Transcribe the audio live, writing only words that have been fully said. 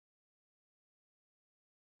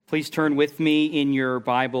Please turn with me in your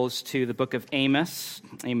Bibles to the book of Amos,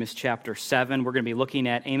 Amos chapter 7. We're going to be looking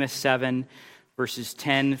at Amos 7, verses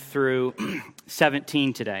 10 through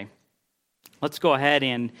 17 today. Let's go ahead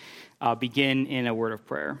and begin in a word of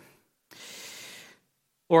prayer.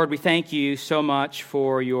 Lord, we thank you so much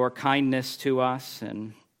for your kindness to us,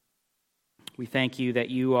 and we thank you that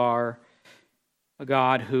you are a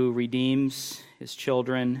God who redeems his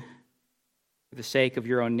children for the sake of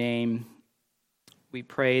your own name. We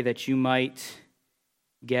pray that you might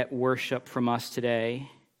get worship from us today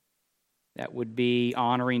that would be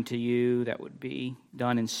honoring to you, that would be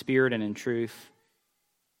done in spirit and in truth,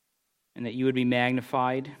 and that you would be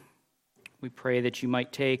magnified. We pray that you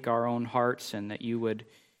might take our own hearts and that you would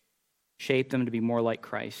shape them to be more like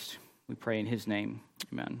Christ. We pray in his name.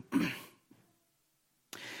 Amen.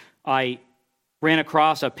 I ran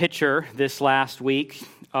across a picture this last week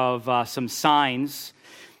of some signs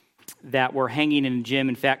that were hanging in a gym.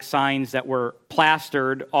 In fact, signs that were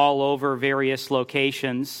plastered all over various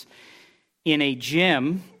locations in a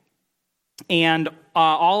gym. And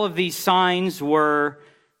all of these signs were,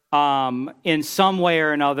 in some way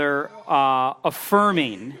or another,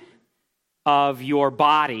 affirming of your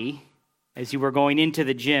body as you were going into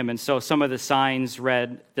the gym. And so some of the signs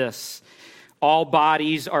read this: all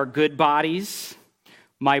bodies are good bodies.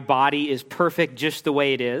 My body is perfect just the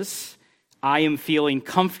way it is. I am feeling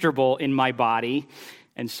comfortable in my body,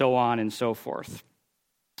 and so on and so forth.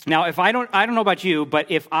 Now, I don't know about you, but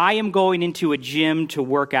if I am going into a gym to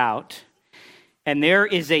work out, and there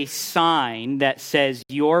is a sign that says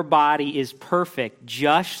your body is perfect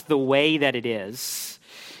just the way that it is,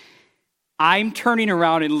 I'm turning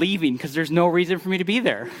around and leaving because there's no reason for me to be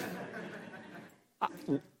there.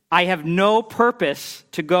 I have no purpose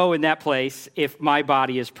to go in that place if my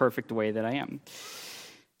body is perfect the way that I am.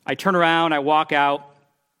 I turn around, I walk out,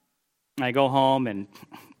 and I go home, and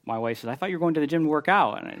my wife says, I thought you were going to the gym to work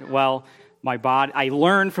out. And I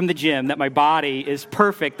learned from the gym that my body is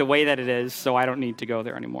perfect the way that it is, so I don't need to go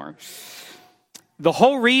there anymore. The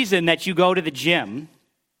whole reason that you go to the gym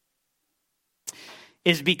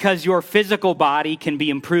is because your physical body can be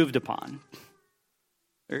improved upon.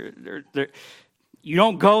 You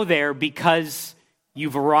don't go there because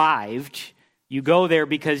you've arrived. You go there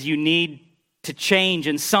because you need to change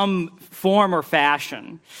in some form or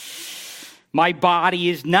fashion. My body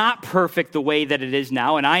is not perfect the way that it is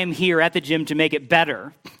now, and I am here at the gym to make it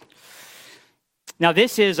better. Now,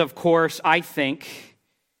 this is, of course, I think,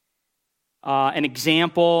 an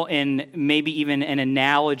example and maybe even an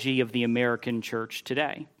analogy of the American church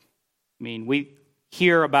today. I mean, we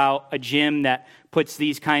hear about a gym that puts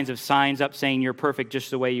these kinds of signs up saying you're perfect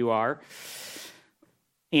just the way you are.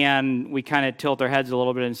 And we kind of tilt our heads a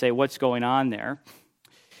little bit and say, what's going on there?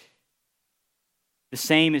 The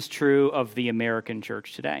same is true of the American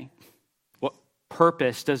church today. What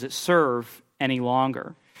purpose does it serve any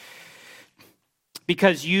longer?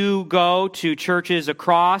 Because you go to churches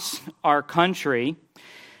across our country,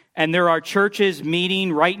 and there are churches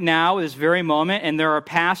meeting right now, this very moment, and there are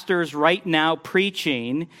pastors right now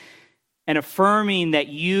preaching and affirming that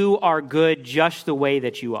you are good just the way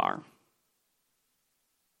that you are.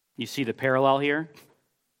 You see the parallel here?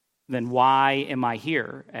 Then why am I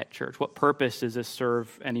here at church? What purpose does this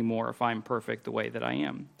serve anymore if I'm perfect the way that I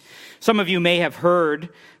am? Some of you may have heard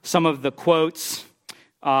some of the quotes.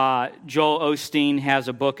 Joel Osteen has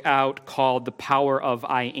a book out called The Power of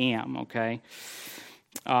I Am, okay?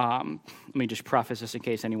 Let me just preface this in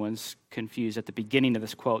case anyone's confused at the beginning of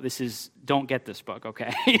this quote. Don't get this book,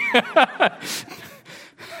 okay?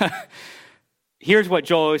 Here's what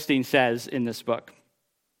Joel Osteen says in this book.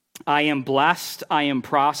 I am blessed, I am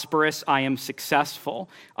prosperous, I am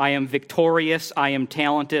successful, I am victorious, I am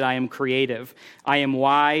talented, I am creative, I am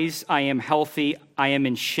wise, I am healthy, I am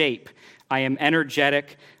in shape, I am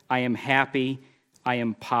energetic, I am happy, I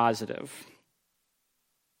am positive.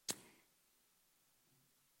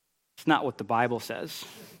 It's not what the Bible says.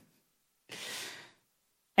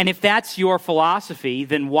 And if that's your philosophy,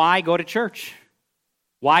 then why go to church?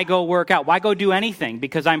 Why go work out? Why go do anything?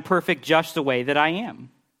 Because I'm perfect just the way that I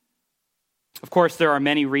am. Of course, there are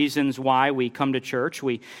many reasons why we come to church.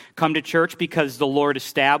 We come to church because the Lord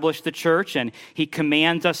established the church, and he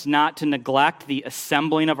commands us not to neglect the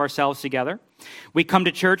assembling of ourselves together. We come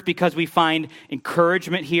to church because we find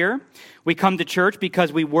encouragement here. We come to church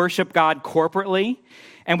because we worship God corporately.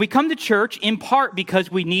 And we come to church in part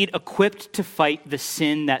because we need equipped to fight the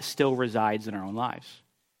sin that still resides in our own lives.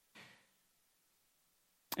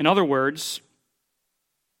 In other words,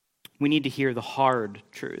 we need to hear the hard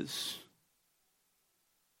truths.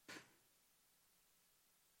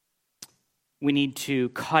 We need to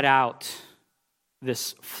cut out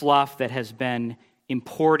this fluff that has been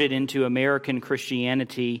imported into American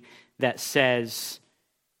Christianity that says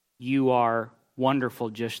you are wonderful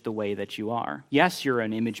just the way that you are. Yes, you're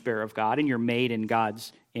an image bearer of God, and you're made in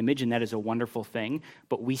God's image, and that is a wonderful thing,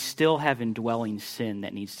 but we still have indwelling sin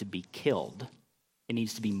that needs to be killed. It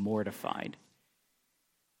needs to be mortified.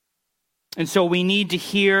 And so we need to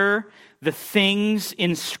hear the things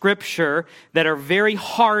in Scripture that are very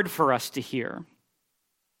hard for us to hear.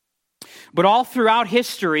 But all throughout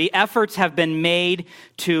history, efforts have been made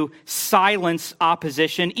to silence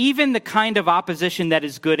opposition, even the kind of opposition that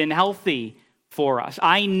is good and healthy for us.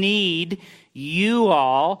 I need you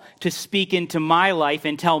all to speak into my life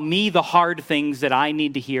and tell me the hard things that I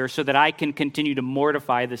need to hear so that I can continue to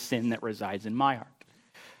mortify the sin that resides in my heart.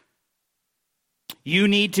 You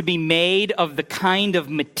need to be made of the kind of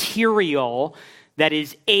material that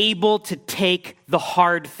is able to take the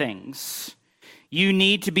hard things. You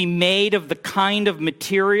need to be made of the kind of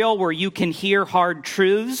material where you can hear hard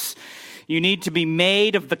truths. You need to be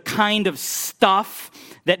made of the kind of stuff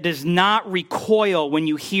that does not recoil when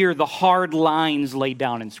you hear the hard lines laid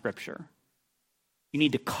down in Scripture. You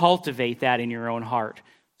need to cultivate that in your own heart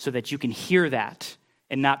so that you can hear that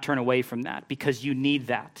and not turn away from that, because you need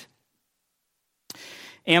that.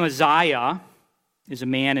 Amaziah is a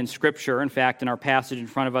man in Scripture, in fact, in our passage in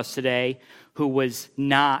front of us today, who was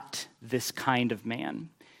not this kind of man.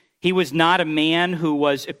 He was not a man who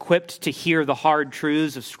was equipped to hear the hard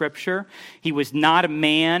truths of Scripture. He was not a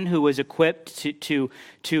man who was equipped to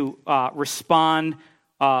respond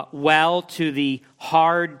well to the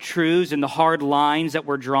hard truths and the hard lines that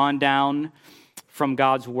were drawn down from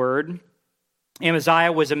God's Word.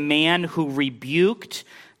 Amaziah was a man who rebuked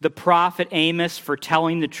the prophet Amos for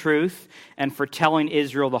telling the truth and for telling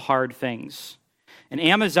Israel the hard things. And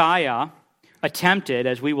Amaziah attempted,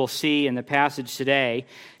 as we will see in the passage today,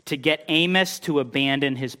 to get Amos to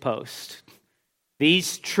abandon his post.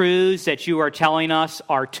 These truths that you are telling us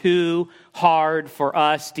are too hard for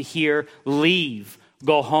us to hear. Leave,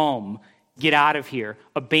 go home, get out of here,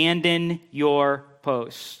 abandon your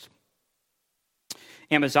post.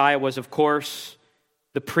 Amaziah was, of course,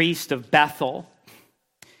 the priest of Bethel.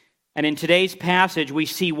 And in today's passage, we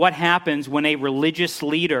see what happens when a religious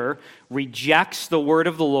leader rejects the word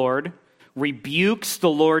of the Lord, rebukes the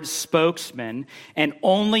Lord's spokesman, and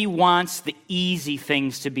only wants the easy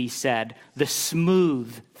things to be said, the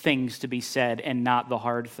smooth things to be said, and not the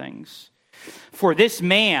hard things. For this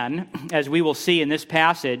man, as we will see in this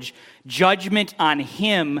passage, judgment on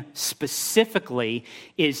him specifically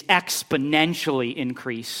is exponentially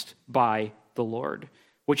increased by the Lord,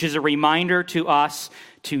 which is a reminder to us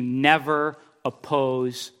to never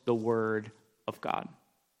oppose the word of God.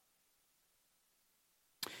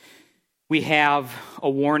 We have a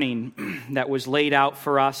warning that was laid out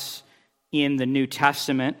for us in the New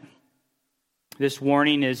Testament. This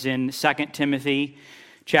warning is in 2 Timothy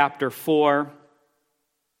chapter 4,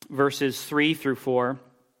 verses 3 through 4.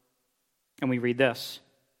 And we read this.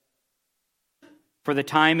 For the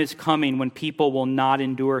time is coming when people will not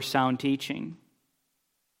endure sound teaching,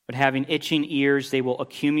 but having itching ears, they will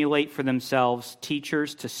accumulate for themselves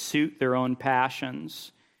teachers to suit their own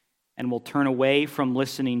passions, and will turn away from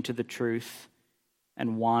listening to the truth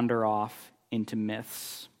and wander off into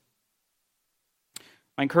myths.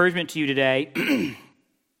 My encouragement to you today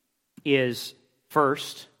is,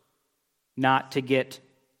 first, not to get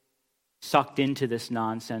sucked into this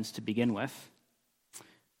nonsense to begin with,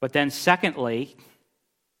 but then secondly,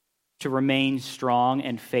 to remain strong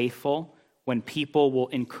and faithful when people will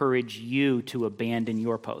encourage you to abandon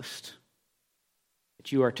your post.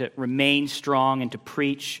 That you are to remain strong and to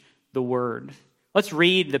preach the word. Let's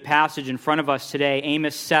read the passage in front of us today,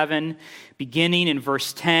 Amos 7, beginning in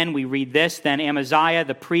verse 10. We read this. Then Amaziah,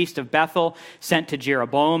 the priest of Bethel, sent to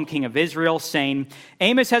Jeroboam, king of Israel, saying,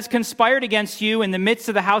 Amos has conspired against you in the midst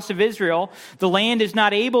of the house of Israel. The land is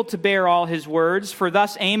not able to bear all his words. For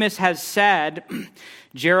thus Amos has said,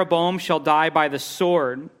 Jeroboam shall die by the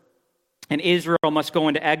sword, and Israel must go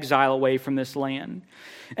into exile away from this land.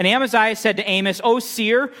 And Amaziah said to Amos, O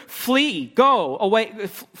seer, flee, go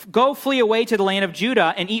flee away to the land of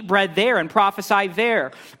Judah and eat bread there and prophesy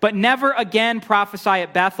there. But never again prophesy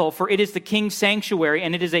at Bethel, for it is the king's sanctuary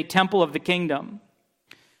and it is a temple of the kingdom.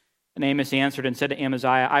 And Amos answered and said to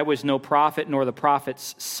Amaziah, I was no prophet nor the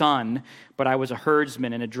prophet's son, but I was a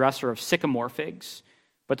herdsman and a dresser of sycamore figs.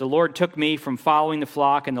 But the Lord took me from following the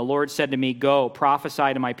flock, and the Lord said to me, Go,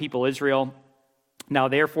 prophesy to my people Israel. Now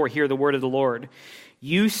therefore hear the word of the Lord.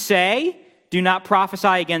 You say, do not prophesy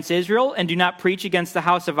against Israel, and do not preach against the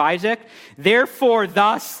house of Isaac. Therefore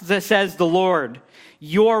thus says the Lord,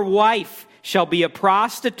 your wife shall be a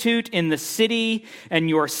prostitute in the city, and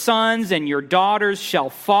your sons and your daughters shall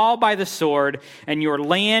fall by the sword, and your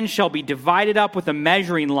land shall be divided up with a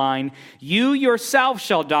measuring line. You yourself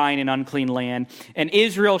shall die in an unclean land, and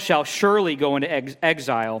Israel shall surely go into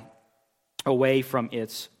exile away from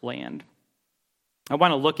its land. I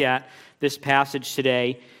want to look at this passage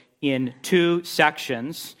today in two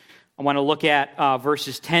sections. I want to look at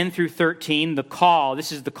verses 10 through 13, the call.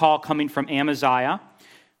 This is the call coming from Amaziah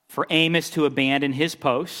for Amos to abandon his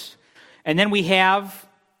post. And then we have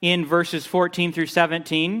in verses 14 through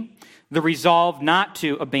 17, the resolve not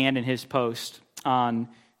to abandon his post on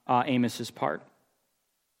Amos's part.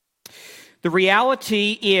 The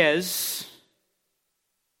reality is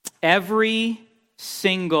every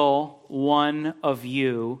single one of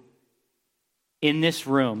you in this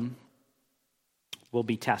room will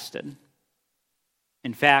be tested.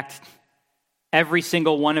 In fact, every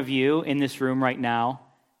single one of you in this room right now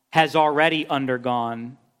has already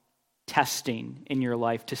undergone testing in your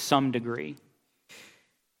life to some degree.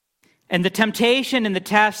 And the temptation and the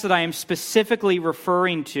test that I am specifically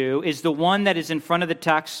referring to is the one that is in front of the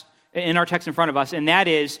text, in our text in front of us, and that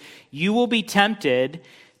is, you will be tempted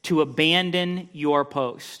to abandon your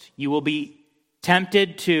post. You will be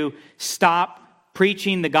tempted to stop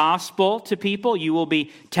preaching the gospel to people. You will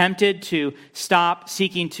be tempted to stop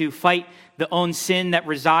seeking to fight the own sin that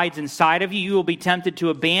resides inside of you. You will be tempted to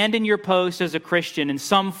abandon your post as a Christian in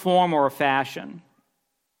some form or fashion.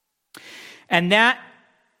 And that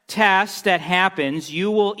test that happens, you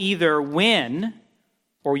will either win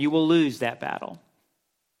or you will lose that battle.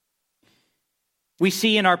 We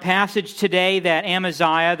see in our passage today that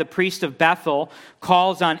Amaziah, the priest of Bethel,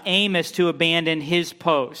 calls on Amos to abandon his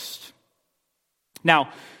post.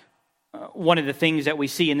 Now, one of the things that we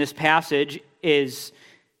see in this passage is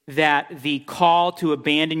that the call to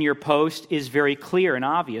abandon your post is very clear and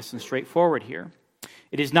obvious and straightforward here.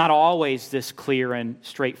 It is not always this clear and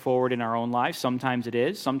straightforward in our own lives. Sometimes it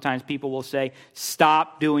is. Sometimes people will say,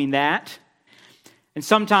 stop doing that. And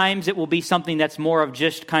sometimes it will be something that's more of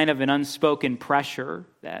just kind of an unspoken pressure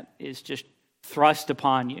that is just thrust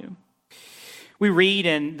upon you. We read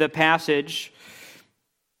in the passage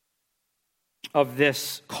of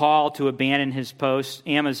this call to abandon his post,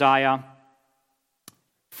 Amaziah,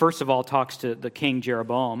 first of all, talks to the king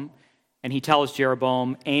Jeroboam, and he tells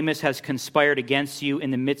Jeroboam, Amos has conspired against you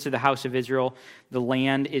in the midst of the house of Israel. The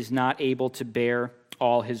land is not able to bear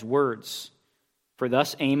all his words. For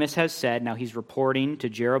thus Amos has said, now he's reporting to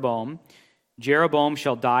Jeroboam, Jeroboam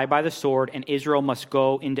shall die by the sword, and Israel must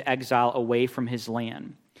go into exile away from his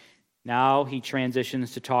land. Now he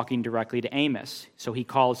transitions to talking directly to Amos. So he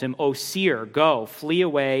calls him, O seer, go, flee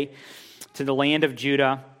away to the land of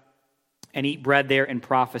Judah and eat bread there and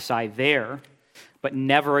prophesy there, but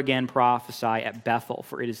never again prophesy at Bethel,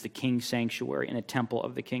 for it is the king's sanctuary and a temple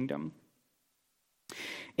of the kingdom.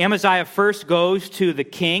 Amaziah first goes to the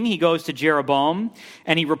king, he goes to Jeroboam,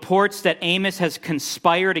 and he reports that Amos has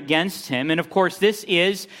conspired against him. And of course, this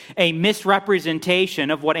is a misrepresentation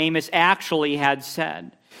of what Amos actually had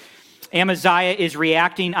said. Amaziah is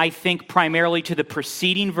reacting, I think, primarily to the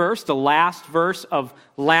preceding verse, the last verse of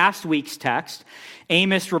last week's text.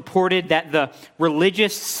 Amos reported that the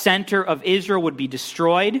religious center of Israel would be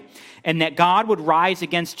destroyed and that God would rise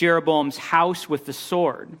against Jeroboam's house with the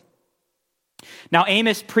sword. Now,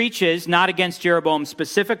 Amos preaches not against Jeroboam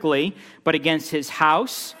specifically, but against his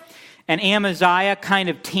house. And Amaziah kind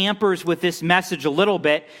of tampers with this message a little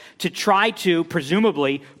bit to try to,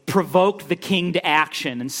 presumably, provoke the king to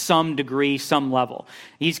action in some degree, some level.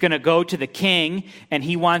 He's going to go to the king, and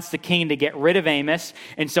he wants the king to get rid of Amos.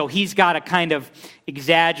 And so he's got to kind of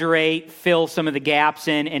exaggerate, fill some of the gaps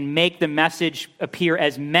in, and make the message appear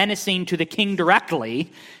as menacing to the king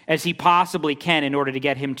directly as he possibly can in order to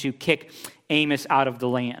get him to kick Amos out of the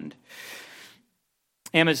land.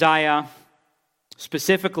 Amaziah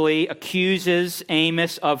specifically accuses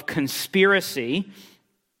Amos of conspiracy.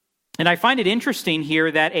 And I find it interesting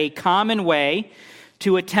here that a common way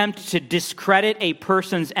to attempt to discredit a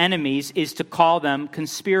person's enemies is to call them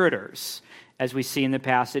conspirators, as we see in the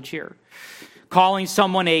passage here. Calling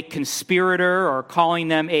someone a conspirator or calling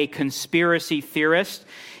them a conspiracy theorist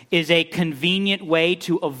is a convenient way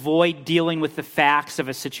to avoid dealing with the facts of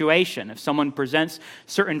a situation. If someone presents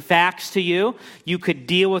certain facts to you, you could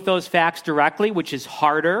deal with those facts directly, which is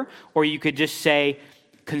harder, or you could just say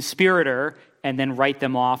conspirator and then write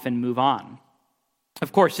them off and move on.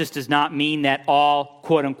 Of course, this does not mean that all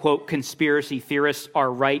quote-unquote conspiracy theorists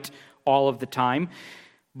are right all of the time,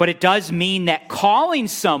 but it does mean that calling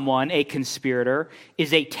someone a conspirator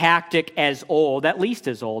is a tactic as old, at least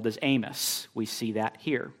as old as Amos. We see that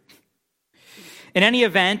here. In any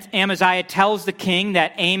event, Amaziah tells the king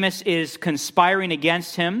that Amos is conspiring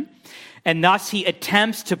against him, and thus he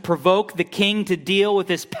attempts to provoke the king to deal with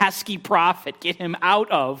this pesky prophet, get him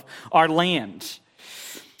out of our land.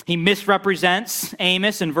 He misrepresents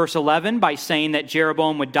Amos in verse 11 by saying that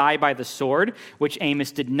Jeroboam would die by the sword, which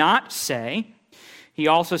Amos did not say. He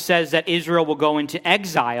also says that Israel will go into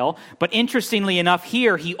exile, but interestingly enough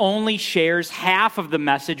here, he only shares half of the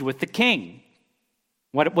message with the king.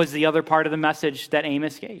 What was the other part of the message that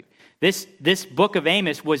Amos gave? This book of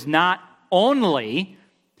Amos was not only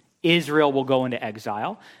Israel will go into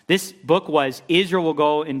exile. This book was Israel will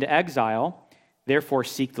go into exile, therefore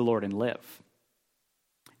seek the Lord and live.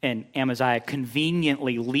 And Amaziah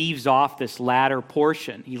conveniently leaves off this latter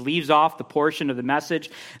portion. He leaves off the portion of the message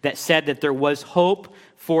that said that there was hope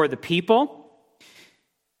for the people.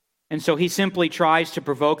 And so he simply tries to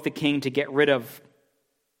provoke the king to get rid of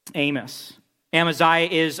Amos. Amaziah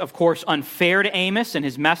is, of course, unfair to Amos in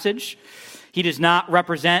his message. He does not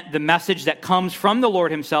represent the message that comes from the Lord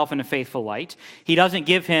himself in a faithful light. He doesn't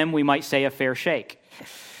give him, we might say, a fair shake.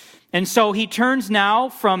 And so he turns now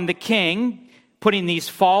from the king, putting these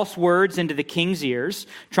false words into the king's ears,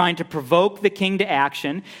 trying to provoke the king to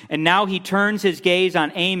action. And now he turns his gaze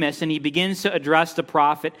on Amos and he begins to address the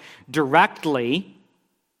prophet directly.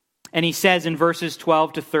 And he says in verses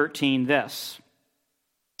 12 to 13 this,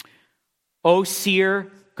 O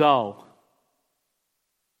seer, go,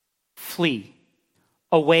 flee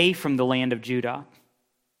away from the land of Judah.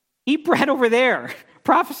 Eat bread over there,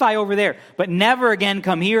 prophesy over there, but never again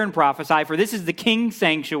come here and prophesy, for this is the king's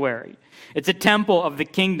sanctuary. It's a temple of the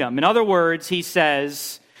kingdom. In other words, he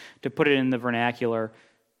says, to put it in the vernacular,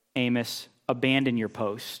 Amos, abandon your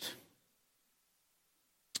post.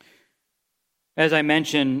 As I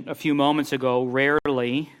mentioned a few moments ago,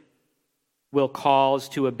 rarely will calls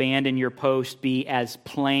to abandon your post be as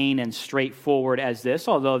plain and straightforward as this,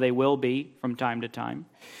 although they will be from time to time.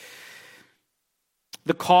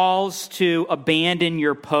 The calls to abandon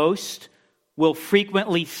your post will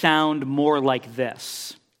frequently sound more like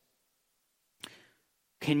this.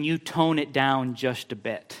 Can you tone it down just a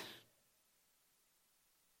bit?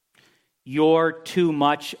 You're too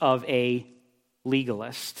much of a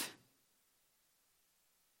legalist.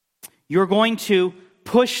 You're going to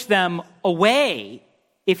push them away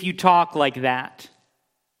if you talk like that.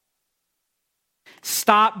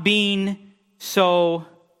 Stop being so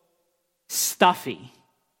stuffy.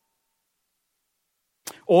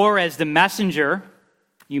 Or as the messenger,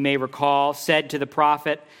 you may recall, said to the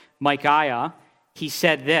prophet Micaiah, he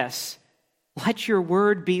said this, let your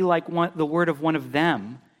word be like the word of one of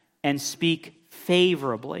them, and speak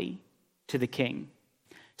favorably to the king.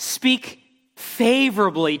 Speak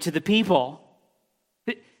favorably to the people.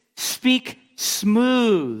 Speak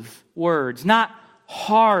smooth words, not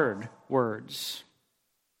hard words.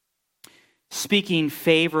 Speaking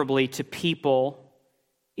favorably to people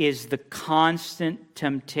is the constant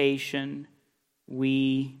temptation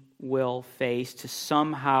we will face to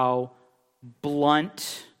somehow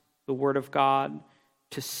blunt the word of God,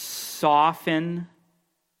 to soften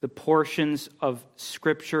the portions of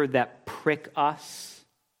Scripture that prick us,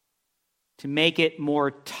 to make it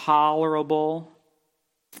more tolerable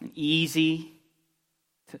and easy,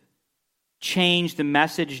 to change the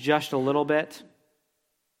message just a little bit.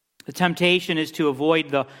 The temptation is to avoid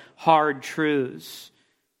the hard truths.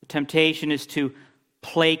 The temptation is to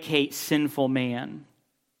placate sinful man.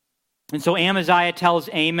 And so Amaziah tells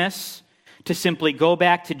Amos to simply go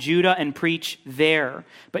back to Judah and preach there,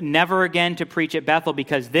 but never again to preach at Bethel,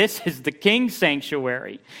 because this is the king's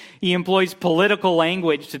sanctuary. He employs political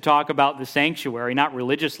language to talk about the sanctuary, not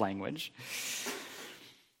religious language.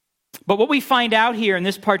 But what we find out here in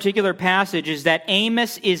this particular passage is that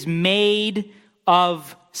Amos is made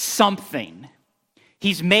of something.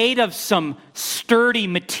 He's made of some sturdy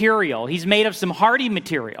material. He's made of some hardy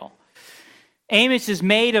material. Amos is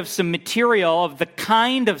made of some material of the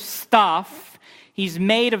kind of stuff, he's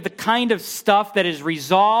made of the kind of stuff that is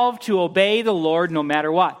resolved to obey the Lord no matter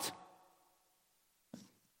what.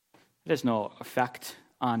 It has no effect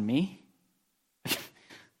on me.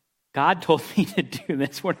 God told me to do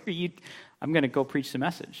this. I'm going to go preach the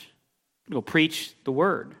message. I'm going to go preach the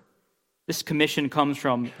word. This commission comes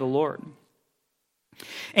from the Lord.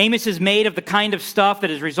 Amos is made of the kind of stuff that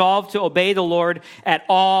is resolved to obey the Lord at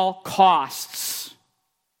all costs.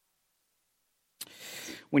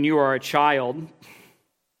 When you are a child,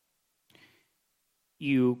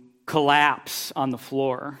 you collapse on the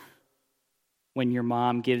floor when your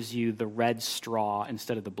mom gives you the red straw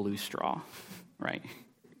instead of the blue straw, right?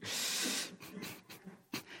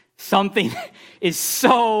 Something is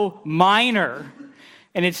so minor,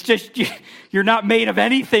 And it's just, you're not made of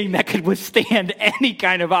anything that could withstand any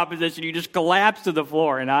kind of opposition. You just collapse to the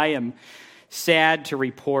floor. And I am sad to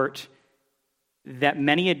report that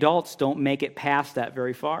many adults don't make it past that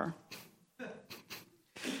very far.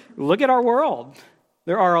 Look at our world.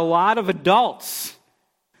 There are a lot of adults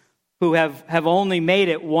who have only made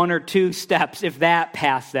it one or two steps, if that,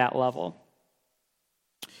 past that level.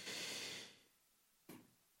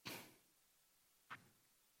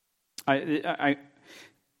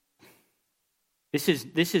 This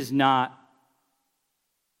is not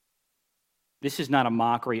a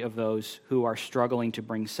mockery of those who are struggling to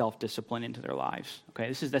bring self-discipline into their lives.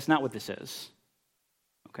 Okay, that's not what this is.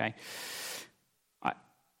 Okay,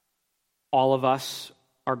 all of us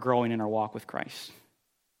are growing in our walk with Christ,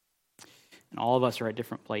 and all of us are at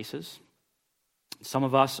different places. Some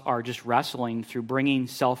of us are just wrestling through bringing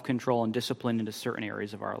self-control and discipline into certain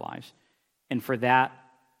areas of our lives, and for that,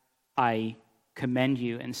 I commend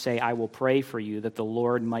you and say, I will pray for you that the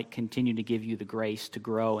Lord might continue to give you the grace to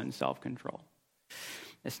grow in self-control.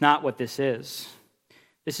 That's not what this is.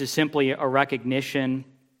 This is simply a recognition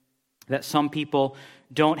that some people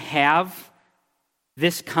don't have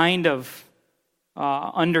this kind of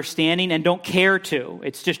understanding and don't care to.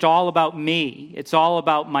 It's just all about me. It's all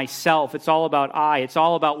about myself. It's all about I. It's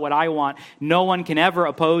all about what I want. No one can ever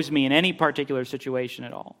oppose me in any particular situation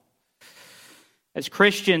at all. As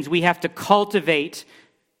Christians, we have to cultivate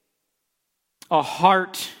a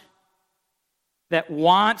heart that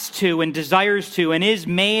wants to and desires to and is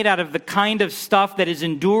made out of the kind of stuff that is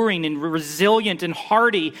enduring and resilient and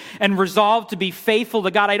hardy and resolved to be faithful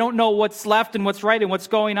to God. I don't know what's left and what's right and what's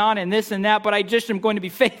going on and this and that, but I just am going to be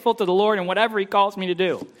faithful to the Lord in whatever He calls me to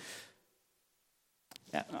do.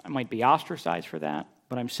 I might be ostracized for that,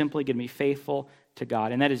 but I'm simply going to be faithful to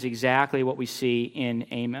God. And that is exactly what we see in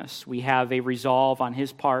Amos. We have a resolve on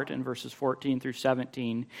his part in verses 14 through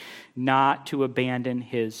 17 not to abandon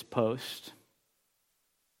his post.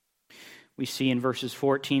 We see in verses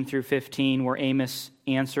 14 through 15 where Amos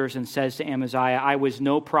answers and says to Amaziah, I was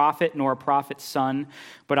no prophet nor a prophet's son,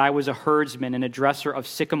 but I was a herdsman and a dresser of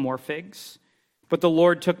sycamore figs. But the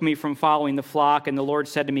Lord took me from following the flock, and the Lord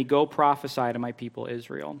said to me, go prophesy to my people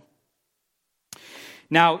Israel.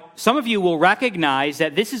 Now, some of you will recognize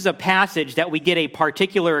that this is a passage that we get a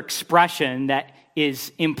particular expression that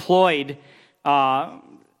is employed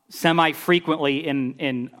semi-frequently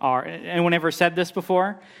in our... Anyone ever said this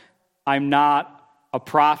before? I'm not a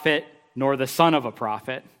prophet nor the son of a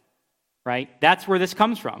prophet, right? That's where this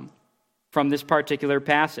comes from this particular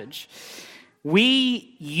passage.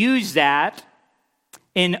 We use that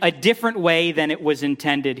in a different way than it was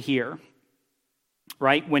intended here.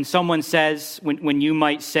 Right? When someone says, when you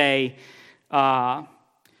might say, I'm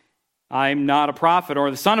not a prophet or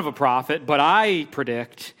the son of a prophet, but I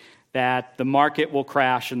predict that the market will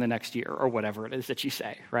crash in the next year, or whatever it is that you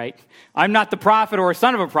say, right? I'm not the prophet or a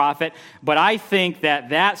son of a prophet, but I think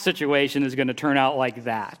that situation is going to turn out like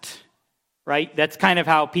that, right? That's kind of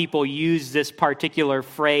how people use this particular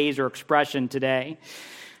phrase or expression today.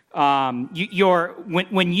 When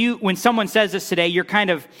someone says this today, you're kind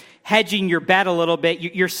of hedging your bet a little bit.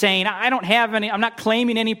 You're saying, I'm not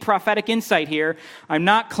claiming any prophetic insight here. I'm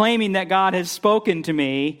not claiming that God has spoken to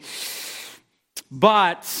me,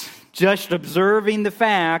 but just observing the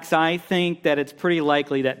facts, I think that it's pretty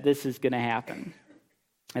likely that this is going to happen.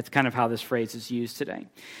 That's kind of how this phrase is used today.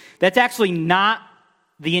 That's actually not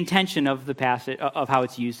the intention of the passage, of how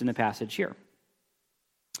it's used in the passage here.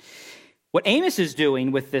 What Amos is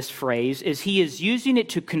doing with this phrase is he is using it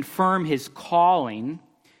to confirm his calling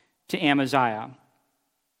to Amaziah.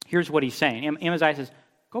 Here's what he's saying. Amaziah says,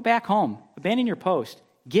 go back home, abandon your post,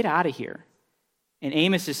 get out of here. And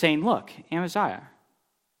Amos is saying, look, Amaziah,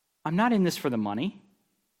 I'm not in this for the money.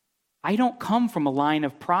 I don't come from a line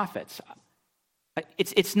of prophets.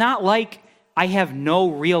 It's not like I have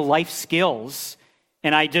no real life skills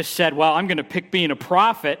and I just said, well, I'm going to pick being a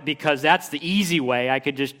prophet because that's the easy way. I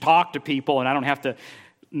could just talk to people and I don't have to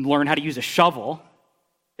learn how to use a shovel.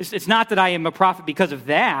 It's not that I am a prophet because of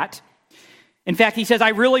that. In fact, he says, I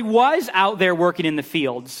really was out there working in the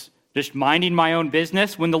fields, just minding my own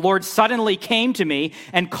business, when the Lord suddenly came to me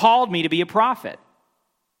and called me to be a prophet.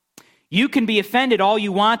 You can be offended all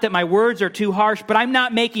you want that my words are too harsh, but I'm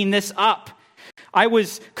not making this up. I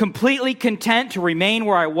was completely content to remain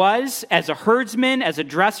where I was as a herdsman, as a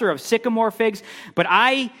dresser of sycamore figs, but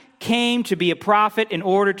I came to be a prophet in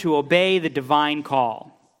order to obey the divine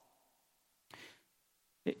call.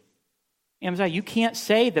 Amaziah, you can't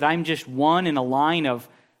say that I'm just one in a line of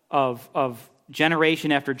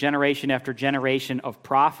generation after generation after generation of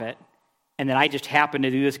prophet, and that I just happened to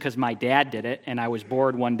do this because my dad did it, and I was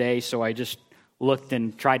bored one day, so I just looked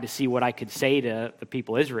and tried to see what I could say to the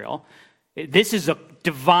people of Israel. This is a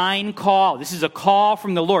divine call. This is a call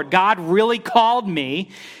from the Lord. God really called me,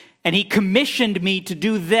 and he commissioned me to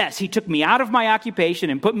do this. He took me out of my occupation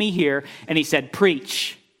and put me here, and he said,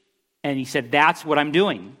 preach. And he said, that's what I'm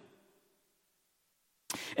doing.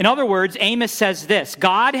 In other words, Amos says this: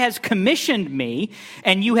 God has commissioned me,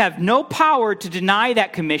 and you have no power to deny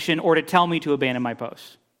that commission or to tell me to abandon my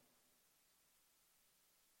post.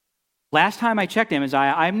 Last time I checked,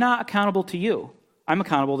 Amaziah, I'm not accountable to you. I'm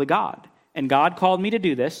accountable to God. And God called me to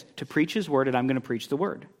do this, to preach his word, and I'm going to preach the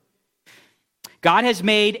word. God has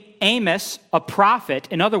made Amos a prophet,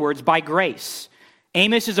 in other words, by grace.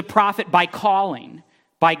 Amos is a prophet by calling,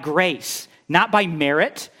 by grace, not by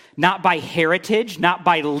merit, not by heritage, not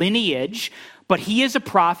by lineage, but he is a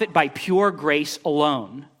prophet by pure grace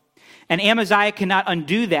alone. And Amaziah cannot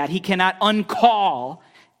undo that. He cannot uncall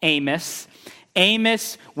Amos.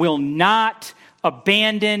 Amos will not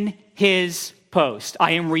abandon his post.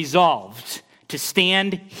 I am resolved to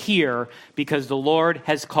stand here because the Lord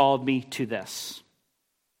has called me to this.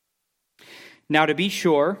 Now, to be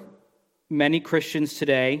sure, many Christians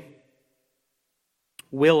today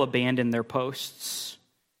will abandon their posts,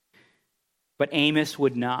 but Amos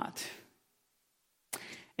would not.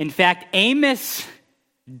 In fact, Amos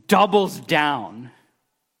doubles down.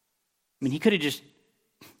 I mean, he could have just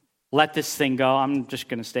let this thing go. I'm just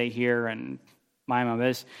going to stay here and mind my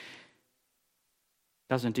business.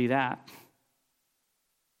 Doesn't do that.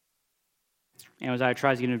 Amaziah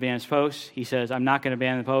tries to get an advantage post. He says, I'm not going to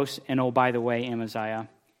abandon the post. And oh, by the way, Amaziah,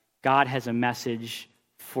 God has a message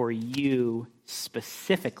for you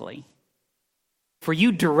specifically. For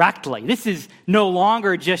you directly. This is no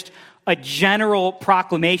longer just a general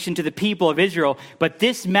proclamation to the people of Israel, but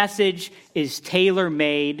this message is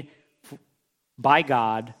tailor-made by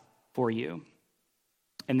God for you.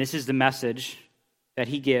 And this is the message that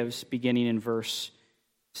he gives beginning in verse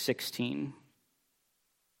 16.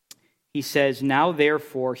 He says, now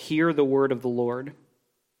therefore hear the word of the Lord.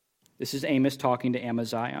 This is Amos talking to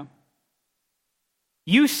Amaziah.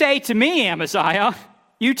 You say to me, Amaziah,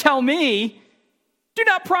 you tell me, do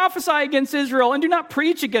not prophesy against Israel and do not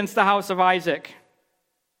preach against the house of Isaac.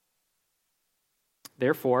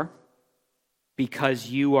 Therefore, because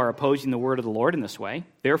you are opposing the word of the Lord in this way,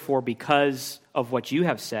 therefore, because of what you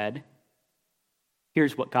have said,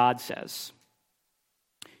 here's what God says.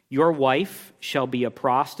 Your wife shall be a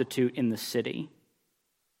prostitute in the city,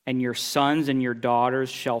 and your sons and your daughters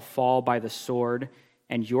shall fall by the sword,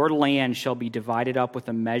 and your land shall be divided up with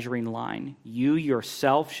a measuring line. You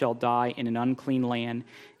yourself shall die in an unclean land,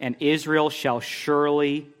 and Israel shall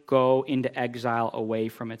surely go into exile away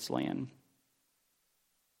from its land.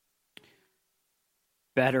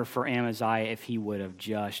 Better for Amaziah if he would have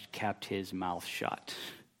just kept his mouth shut.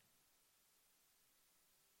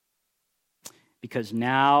 Because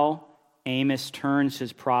now Amos turns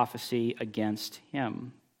his prophecy against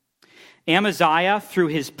him. Amaziah, through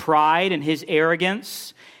his pride and his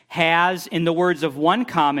arrogance, has, in the words of one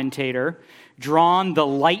commentator, drawn the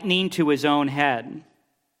lightning to his own head.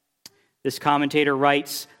 This commentator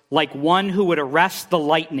writes, like one who would arrest the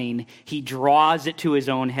lightning, he draws it to his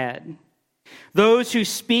own head. Those who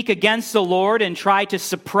speak against the Lord and try to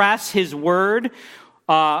suppress his word,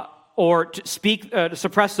 or to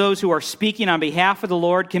suppress those who are speaking on behalf of the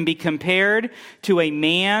Lord, can be compared to a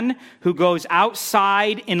man who goes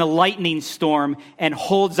outside in a lightning storm and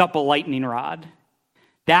holds up a lightning rod.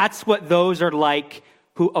 That's what those are like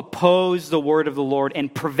who oppose the word of the Lord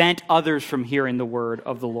and prevent others from hearing the word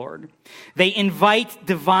of the Lord. They invite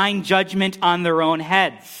divine judgment on their own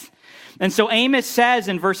heads. And so Amos says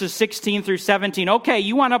in verses 16 through 17, okay,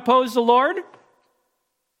 you want to oppose the Lord?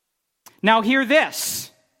 Now hear this.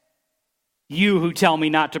 You who tell me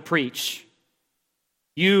not to preach.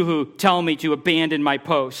 You who tell me to abandon my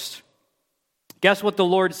post. Guess what the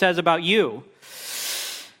Lord says about you?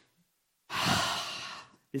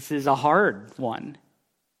 This is a hard one.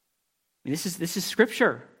 I mean, this is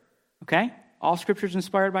Scripture, okay? All Scripture is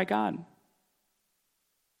inspired by God.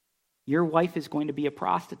 Your wife is going to be a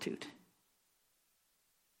prostitute.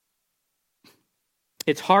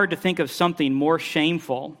 It's hard to think of something more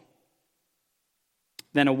shameful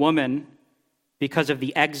than a woman, because of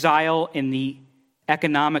the exile and the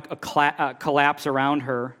economic collapse around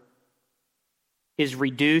her, is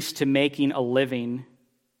reduced to making a living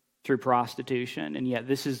through prostitution. And yet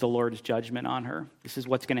this is the Lord's judgment on her. This is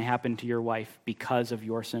what's going to happen to your wife because of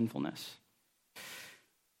your sinfulness.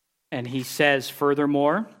 And he says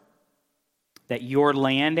furthermore that your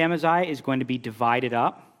land, Amaziah, is going to be divided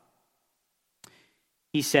up.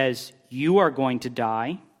 He says, you are going to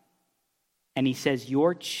die, And he says,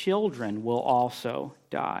 your children will also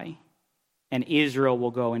die, and Israel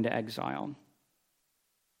will go into exile.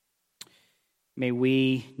 May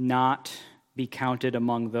we not be counted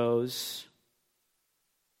among those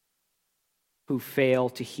who fail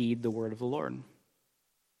to heed the word of the Lord.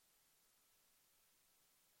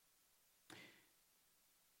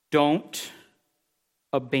 Don't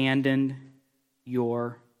abandon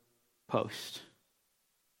your post.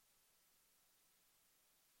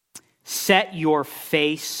 Set your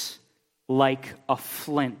face like a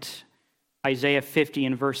flint. Isaiah 50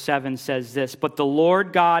 and verse 7 says this, but the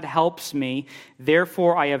Lord God helps me,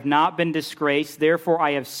 therefore I have not been disgraced, therefore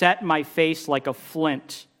I have set my face like a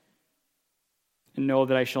flint, and know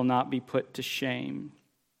that I shall not be put to shame.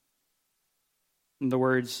 In other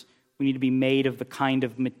words, we need to be made of the kind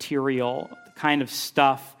of material, the kind of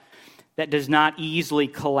stuff that does not easily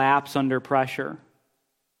collapse under pressure.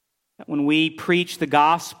 That when we preach the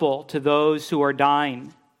gospel to those who are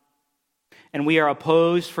dying, and we are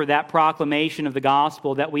opposed for that proclamation of the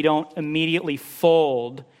gospel, that we don't immediately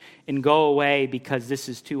fold and go away because this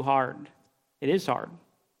is too hard. It is hard.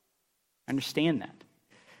 I understand that.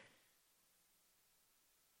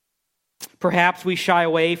 Perhaps we shy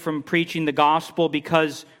away from preaching the gospel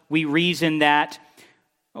because we reason that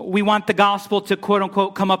we want the gospel to, quote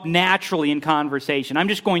unquote, come up naturally in conversation. I'm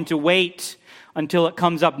just going to wait until it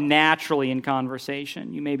comes up naturally in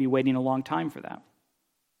conversation. You may be waiting a long time for that.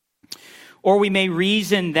 Or we may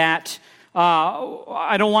reason that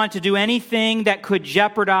I don't want to do anything that could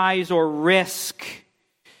jeopardize or risk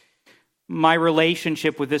my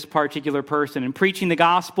relationship with this particular person. And preaching the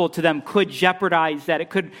gospel to them could jeopardize that. It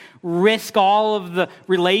could risk all of the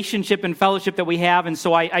relationship and fellowship that we have, and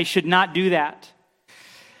so I should not do that.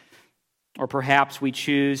 Or perhaps we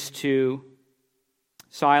choose to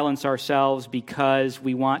silence ourselves because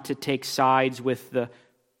we want to take sides with the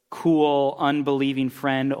cool, unbelieving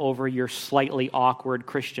friend over your slightly awkward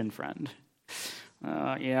Christian friend.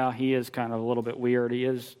 Yeah, he is kind of a little bit weird. He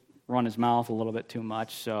is run his mouth a little bit too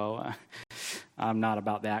much, so I'm not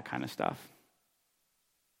about that kind of stuff.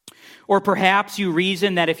 Or perhaps you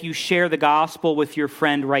reason that if you share the gospel with your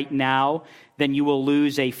friend right now, then you will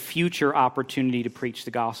lose a future opportunity to preach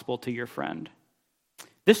the gospel to your friend.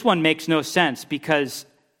 This one makes no sense, because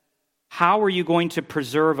how are you going to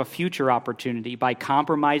preserve a future opportunity? By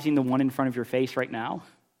compromising the one in front of your face right now?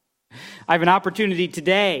 I have an opportunity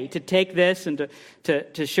today to take this and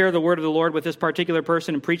to share the word of the Lord with this particular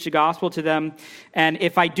person and preach the gospel to them. And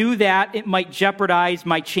if I do that, it might jeopardize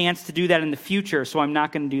my chance to do that in the future, so I'm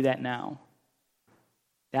not going to do that now.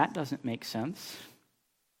 That doesn't make sense.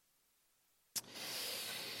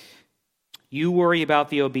 You worry about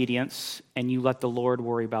the obedience, and you let the Lord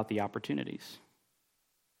worry about the opportunities.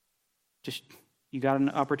 Just, you got an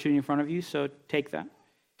opportunity in front of you, so take that.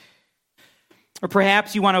 Or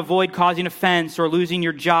perhaps you want to avoid causing offense or losing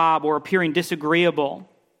your job or appearing disagreeable.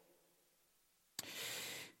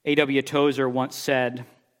 A.W. Tozer once said,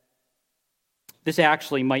 this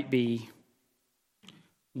actually might be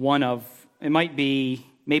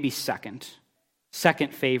maybe second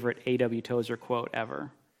favorite A.W. Tozer quote ever.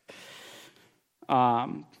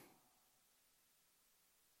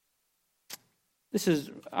 This is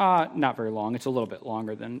not very long. It's a little bit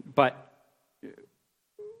longer but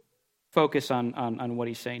focus on what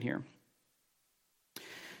he's saying here.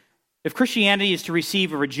 If Christianity is to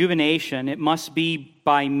receive a rejuvenation, it must be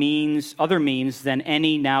by other means than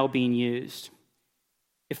any now being used.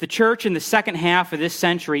 If the church in the second half of this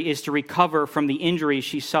century is to recover from the injuries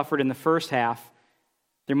she suffered in the first half,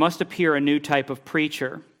 there must appear a new type of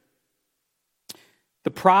preacher.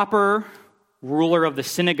 The proper ruler of the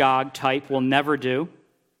synagogue type will never do.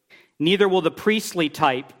 Neither will the priestly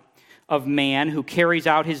type of man who carries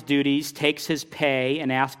out his duties, takes his pay,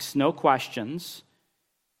 and asks no questions,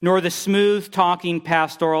 nor the smooth-talking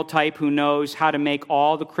pastoral type who knows how to make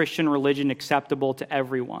all the Christian religion acceptable to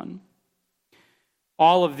everyone.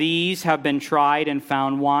 All of these have been tried and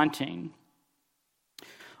found wanting.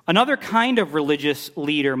 Another kind of religious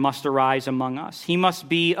leader must arise among us. He must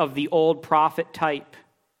be of the old prophet type,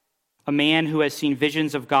 a man who has seen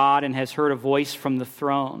visions of God and has heard a voice from the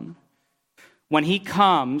throne. When he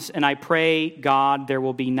comes, and I pray God there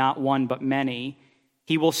will be not one but many,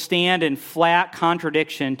 he will stand in flat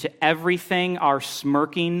contradiction to everything our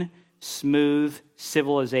smirking, smooth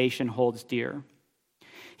civilization holds dear.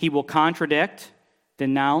 He will contradict,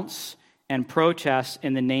 denounce, and protest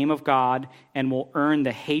in the name of God, and will earn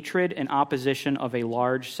the hatred and opposition of a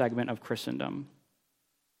large segment of Christendom.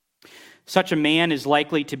 Such a man is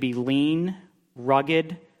likely to be lean,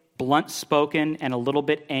 rugged, blunt-spoken, and a little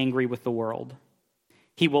bit angry with the world.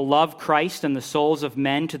 He will love Christ and the souls of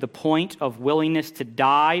men to the point of willingness to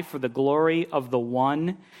die for the glory of the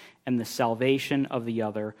one and the salvation of the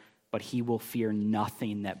other, but he will fear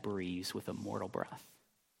nothing that breathes with a mortal breath.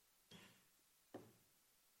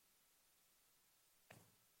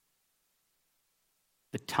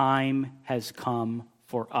 The time has come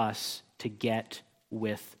for us to get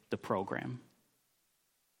with the program.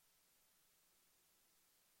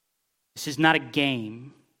 This is not a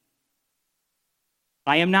game.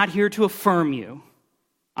 I am not here to affirm you.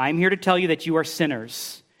 I'm here to tell you that you are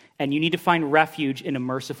sinners and you need to find refuge in a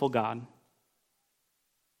merciful God.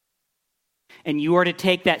 And you are to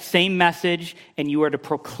take that same message and you are to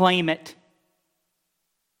proclaim it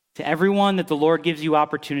to everyone that the Lord gives you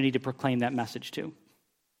opportunity to proclaim that message to.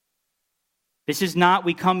 This is not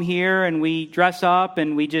we come here and we dress up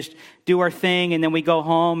and we just do our thing and then we go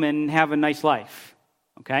home and have a nice life.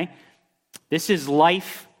 Okay? This is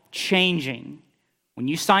life-changing. When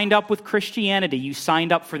you signed up with Christianity, you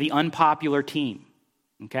signed up for the unpopular team.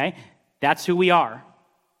 Okay? That's who we are.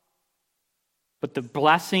 But the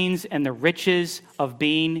blessings and the riches of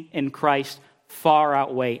being in Christ far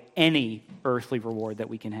outweigh any earthly reward that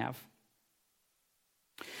we can have.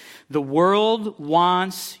 The world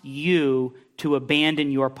wants you to abandon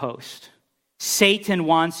your post. Satan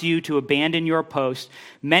wants you to abandon your post.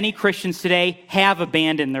 Many Christians today have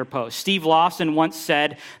abandoned their post. Steve Lawson once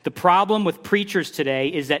said, "The problem with preachers today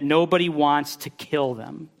is that nobody wants to kill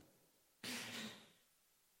them."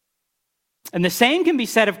 And the same can be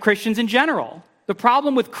said of Christians in general. The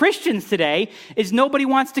problem with Christians today is nobody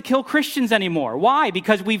wants to kill Christians anymore. Why?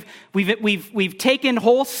 Because we've taken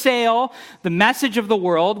wholesale the message of the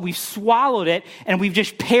world, we've swallowed it, and we've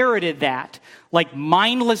just parroted that like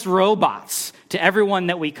mindless robots to everyone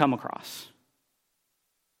that we come across.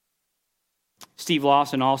 Steve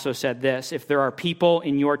Lawson also said this: if there are people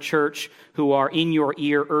in your church who are in your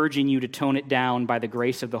ear urging you to tone it down by the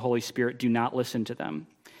grace of the Holy Spirit, do not listen to them.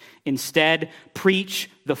 Instead, preach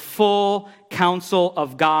the full counsel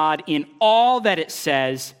of God in all that it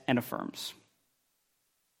says and affirms.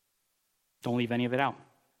 Don't leave any of it out.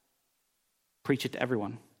 Preach it to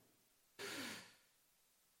everyone.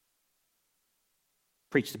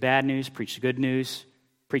 Preach the bad news, preach the good news,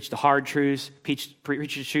 preach the hard truths, preach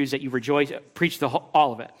the truths that you rejoice, preach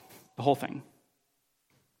all of it, the whole thing.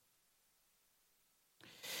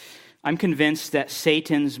 I'm convinced that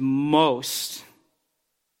Satan's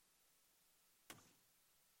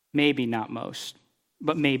maybe not most,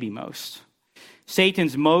 but maybe most.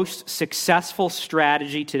 Satan's most successful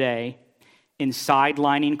strategy today in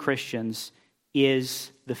sidelining Christians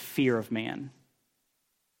is the fear of man.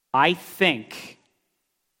 I think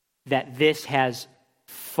that this has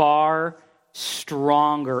far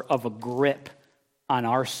stronger of a grip on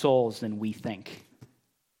our souls than we think.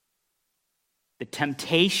 The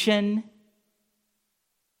temptation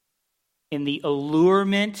and the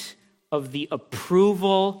allurement of the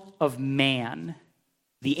approval of man.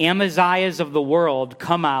 The Amaziahs of the world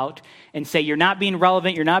come out and say, you're not being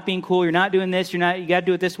relevant, you're not being cool, you're not doing this, you got to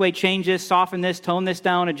do it this way, change this, soften this, tone this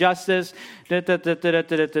down, adjust this.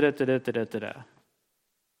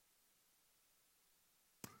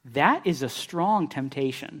 That is a strong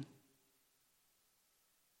temptation.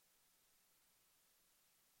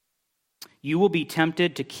 You will be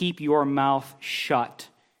tempted to keep your mouth shut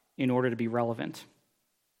in order to be relevant.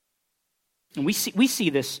 And we see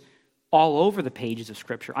this all over the pages of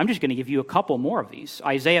Scripture. I'm just going to give you a couple more of these.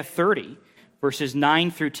 Isaiah 30, verses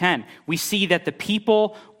 9 through 10. We see that the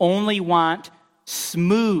people only want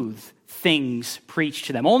smooth things preached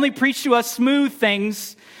to them. Only preach to us smooth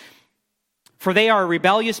things. For they are a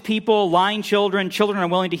rebellious people, lying children, children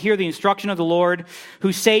unwilling to hear the instruction of the Lord,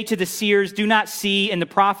 who say to the seers, do not see, and the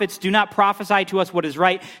prophets, do not prophesy to us what is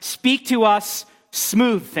right. Speak to us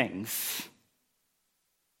smooth things.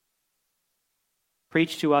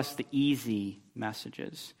 Preach to us the easy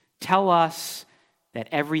messages. Tell us that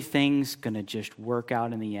everything's going to just work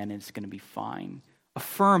out in the end and it's going to be fine.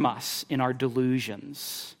 Affirm us in our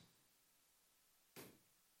delusions.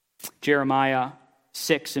 Jeremiah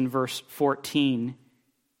 6 and verse 14,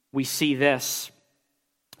 we see this.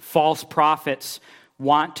 False prophets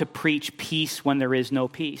want to preach peace when there is no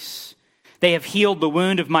peace. They have healed the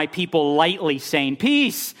wound of my people lightly, saying,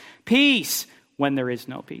 peace, peace, when there is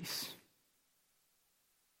no peace.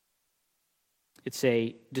 It's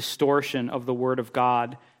a distortion of the Word of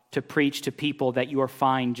God to preach to people that you are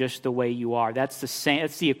fine just the way you are. That's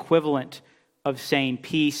the equivalent of saying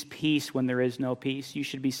peace, peace when there is no peace. You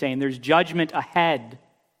should be saying there's judgment ahead.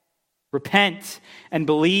 Repent and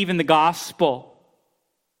believe in the gospel.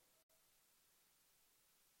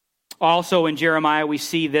 Also in Jeremiah we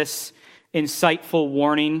see this insightful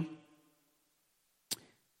warning.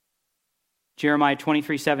 Jeremiah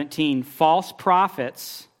 23:17, false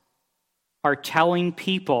prophets are telling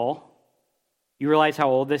people, you realize how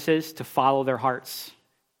old this is, to follow their hearts.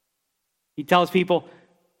 He tells people,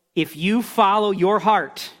 if you follow your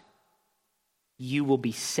heart, you will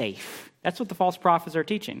be safe. That's what the false prophets are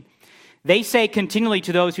teaching. They say continually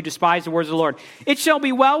to those who despise the words of the Lord, it shall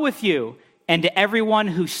be well with you. And to everyone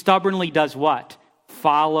who stubbornly does what?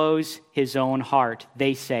 Follows his own heart.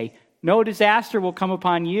 They say, no disaster will come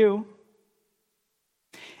upon you.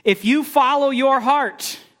 If you follow your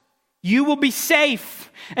heart, you will be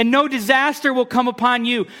safe, and no disaster will come upon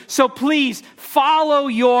you. So please, follow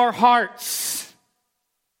your hearts.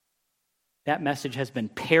 That message has been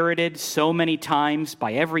parroted so many times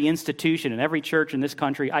by every institution and every church in this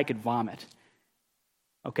country, I could vomit.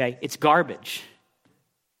 Okay? It's garbage.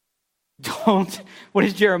 What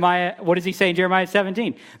does he say in Jeremiah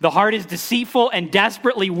 17? The heart is deceitful and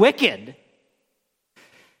desperately wicked.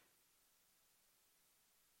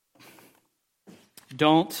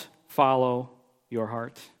 Don't follow your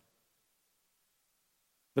heart.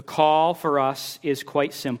 The call for us is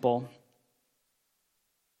quite simple.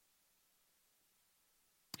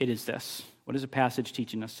 It is this. What is the passage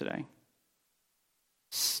teaching us today?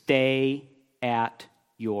 Stay at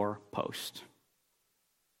your post.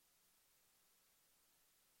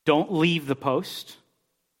 Don't leave the post.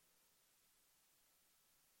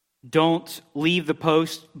 Don't leave the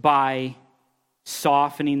post by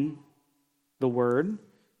softening the word.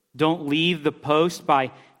 Don't leave the post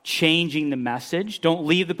by changing the message. Don't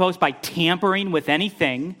leave the post by tampering with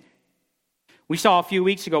anything. We saw a few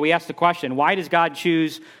weeks ago, we asked the question, why does God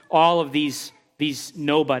choose all of these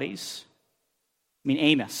nobodies? I mean,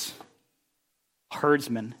 Amos,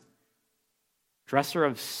 herdsman, dresser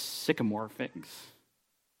of sycamore figs.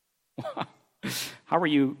 How are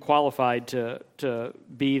you qualified to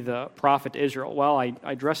be the prophet to Israel? Well,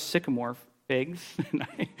 I dress sycamore figs, and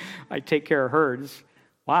I take care of herds.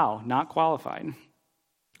 Wow, not qualified.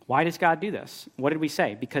 Why does God do this? What did we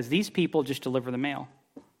say? Because these people just deliver the mail.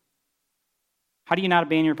 How do you not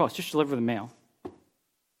abandon your post? Just deliver the mail.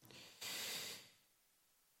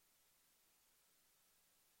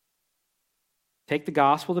 Take the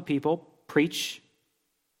gospel to people, preach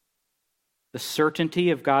the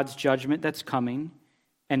certainty of God's judgment that's coming,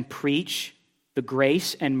 and preach the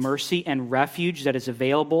grace and mercy and refuge that is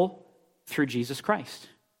available through Jesus Christ.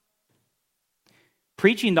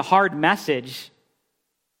 Preaching the hard message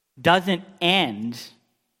doesn't end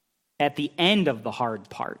at the end of the hard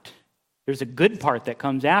part. There's a good part that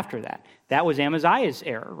comes after that. That was Amaziah's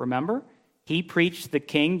error, remember? He preached the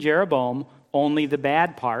king Jeroboam only the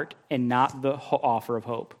bad part and not the offer of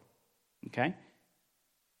hope. Okay?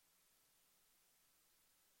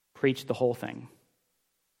 Preach the whole thing.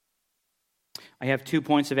 I have 2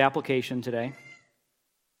 points of application today.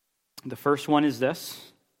 The first one is this.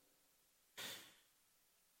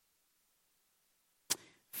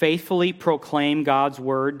 Faithfully proclaim God's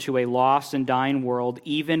word to a lost and dying world,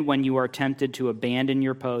 even when you are tempted to abandon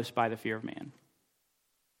your post by the fear of man.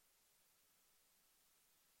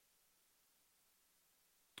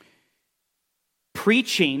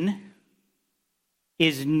 Preaching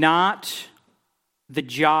is not the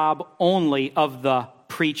job only of the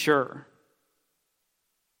preacher.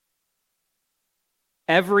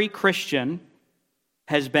 Every Christian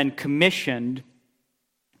has been commissioned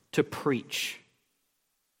to preach.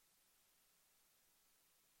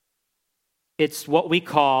 It's what we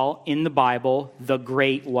call in the Bible the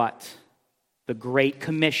Great what? The Great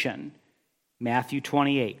Commission. Matthew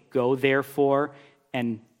 28. Go therefore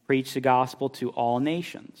and preach the gospel to all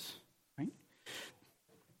nations. Right?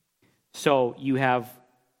 So you have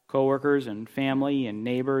coworkers and family and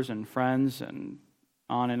neighbors and friends and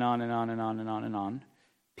on and on and on and on and on and on.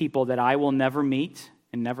 People that I will never meet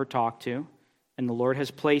and never talk to. And the Lord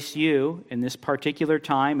has placed you in this particular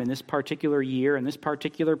time, in this particular year, in this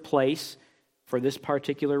particular place for this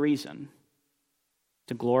particular reason,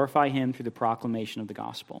 to glorify Him through the proclamation of the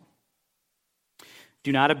gospel.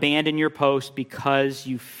 Do not abandon your post because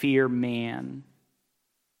you fear man.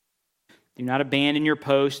 Do not abandon your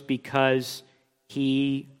post because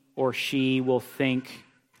he or she will think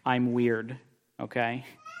I'm weird, okay?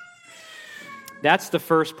 That's the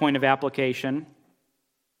first point of application.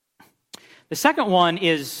 The second one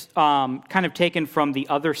is kind of taken from the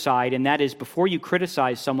other side, and that is before you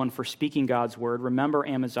criticize someone for speaking God's word, remember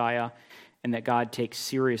Amaziah and that God takes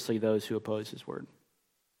seriously those who oppose His word.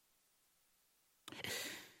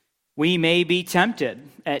 We may be tempted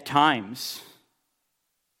at times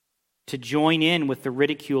to join in with the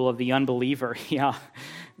ridicule of the unbeliever. Yeah,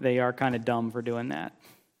 they are kind of dumb for doing that.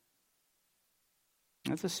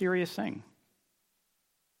 That's a serious thing.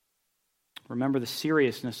 Remember the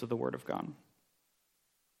seriousness of the Word of God.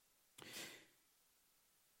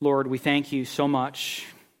 Lord, we thank you so much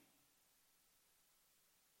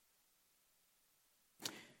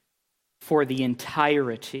for the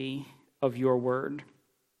entirety of your Word.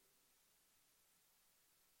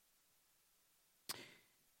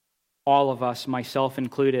 All of us, myself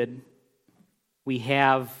included, we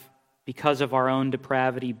have, because of our own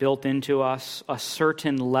depravity, built into us a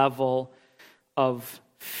certain level of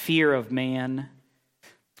fear of man,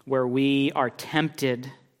 where we are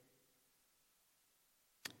tempted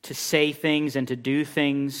to say things and to do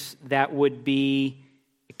things that would be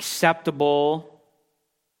acceptable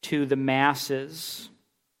to the masses.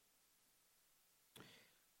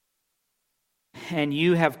 And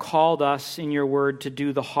you have called us in your word to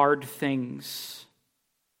do the hard things.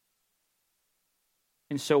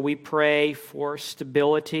 And so we pray for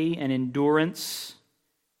stability and endurance.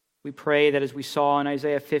 We pray that, as we saw in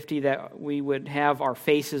Isaiah 50, that we would have our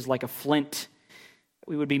faces like a flint.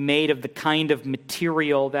 We would be made of the kind of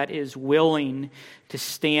material that is willing to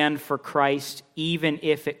stand for Christ, even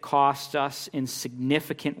if it costs us in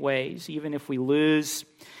significant ways, even if we lose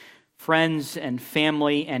friends and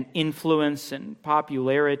family and influence and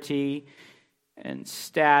popularity and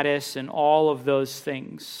status and all of those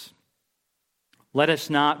things. Let us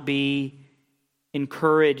not be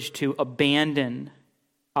encouraged to abandon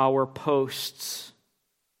our posts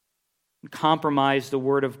and compromise the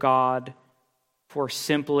Word of God for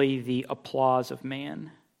simply the applause of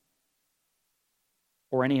man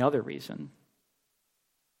or any other reason.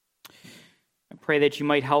 I pray that you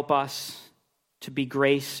might help us to be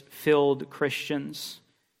grace-filled Christians,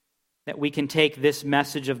 that we can take this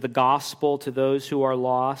message of the gospel to those who are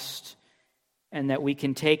lost, and that we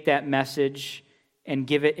can take that message and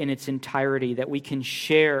give it in its entirety, that we can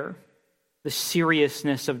share the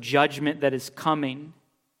seriousness of judgment that is coming,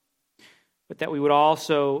 but that we would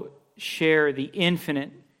also share the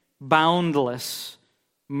infinite, boundless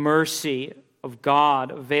mercy of God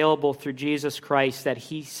available through Jesus Christ, that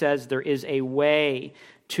he says there is a way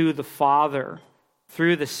to the Father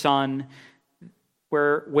through the Son,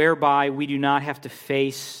 whereby we do not have to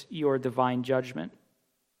face your divine judgment.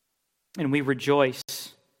 And we rejoice.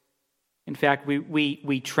 In fact,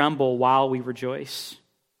 we tremble while we rejoice,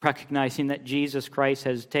 recognizing that Jesus Christ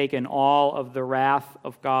has taken all of the wrath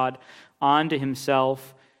of God onto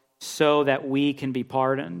himself so that we can be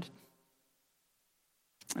pardoned.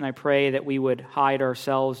 And I pray that we would hide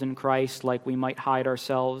ourselves in Christ like we might hide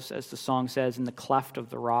ourselves, as the song says, in the cleft of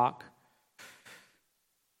the rock.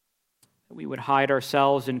 That we would hide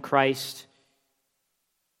ourselves in Christ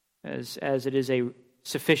as it is a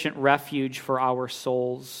sufficient refuge for our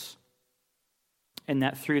souls. And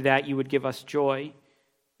that through that you would give us joy,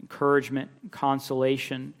 encouragement, and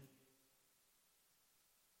consolation.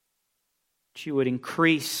 That you would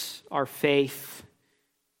increase our faith,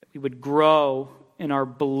 that we would grow in our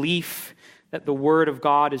belief that the Word of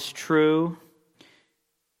God is true,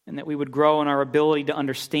 and that we would grow in our ability to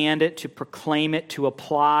understand it, to proclaim it, to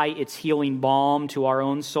apply its healing balm to our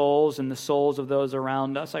own souls and the souls of those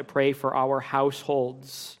around us. I pray for our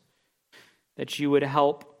households, that you would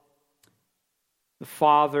help the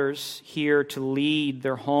fathers here to lead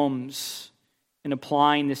their homes in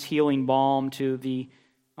applying this healing balm to the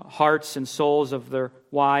hearts and souls of their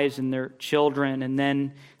wives and their children, and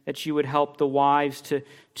then that you would help the wives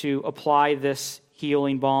to apply this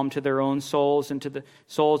healing balm to their own souls and to the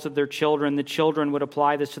souls of their children. The children would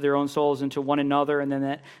apply this to their own souls and to one another, and then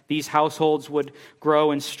that these households would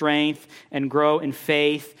grow in strength and grow in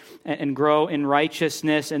faith and grow in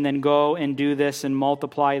righteousness, and then go and do this and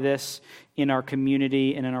multiply this in our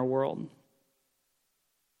community and in our world.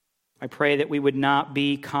 I pray that we would not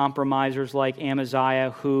be compromisers like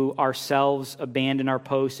Amaziah, who ourselves abandon our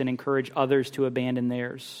posts and encourage others to abandon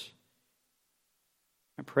theirs.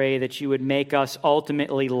 I pray that you would make us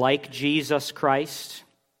ultimately like Jesus Christ,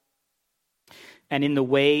 and in the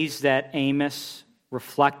ways that Amos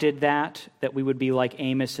reflected that we would be like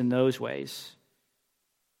Amos in those ways.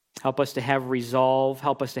 Help us to have resolve,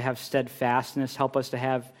 help us to have steadfastness, help us to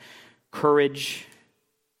have courage.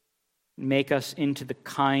 Make us into the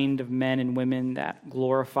kind of men and women that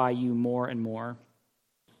glorify you more and more.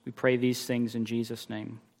 We pray these things in Jesus'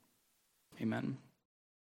 name. Amen.